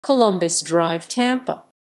Columbus Drive, Tampa.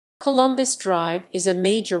 Columbus Drive is a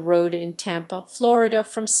major road in Tampa, Florida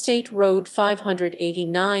from State Road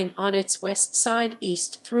 589 on its west side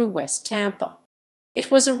east through West Tampa. It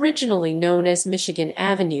was originally known as Michigan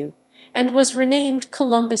Avenue and was renamed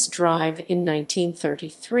Columbus Drive in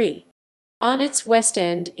 1933. On its west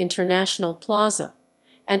end, International Plaza,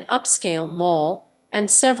 an upscale mall, and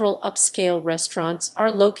several upscale restaurants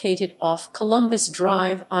are located off Columbus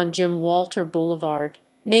Drive on Jim Walter Boulevard,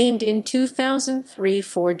 named in 2003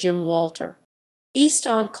 for Jim Walter. East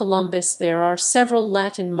on Columbus there are several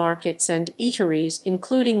Latin markets and eateries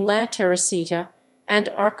including La Teresita and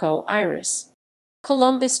Arco Iris.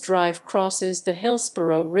 Columbus Drive crosses the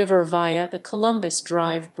Hillsborough River via the Columbus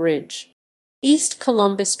Drive Bridge. East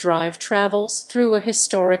Columbus Drive travels through a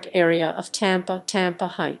historic area of Tampa, Tampa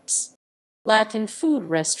Heights. Latin food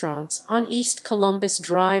restaurants on East Columbus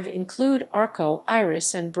Drive include Arco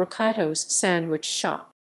Iris and Brocato's Sandwich Shop.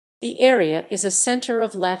 The area is a center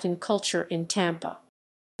of Latin culture in Tampa.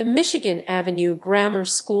 The Michigan Avenue Grammar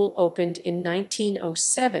School opened in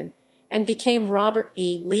 1907 and became Robert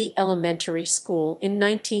E. Lee Elementary School in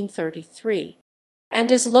 1933,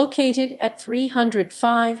 and is located at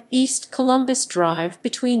 305 East Columbus Drive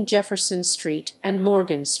between Jefferson Street and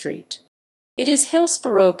Morgan Street. It is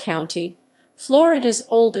Hillsborough County, Florida's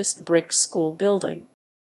oldest brick school building.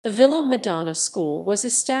 The Villa Madonna School was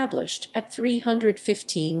established at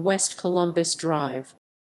 315 West Columbus Drive.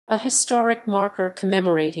 A historic marker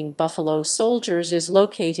commemorating Buffalo soldiers is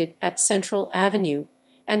located at Central Avenue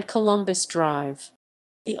and Columbus Drive.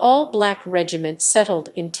 The all-black regiment settled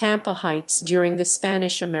in Tampa Heights during the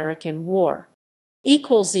Spanish-American War.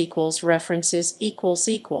 References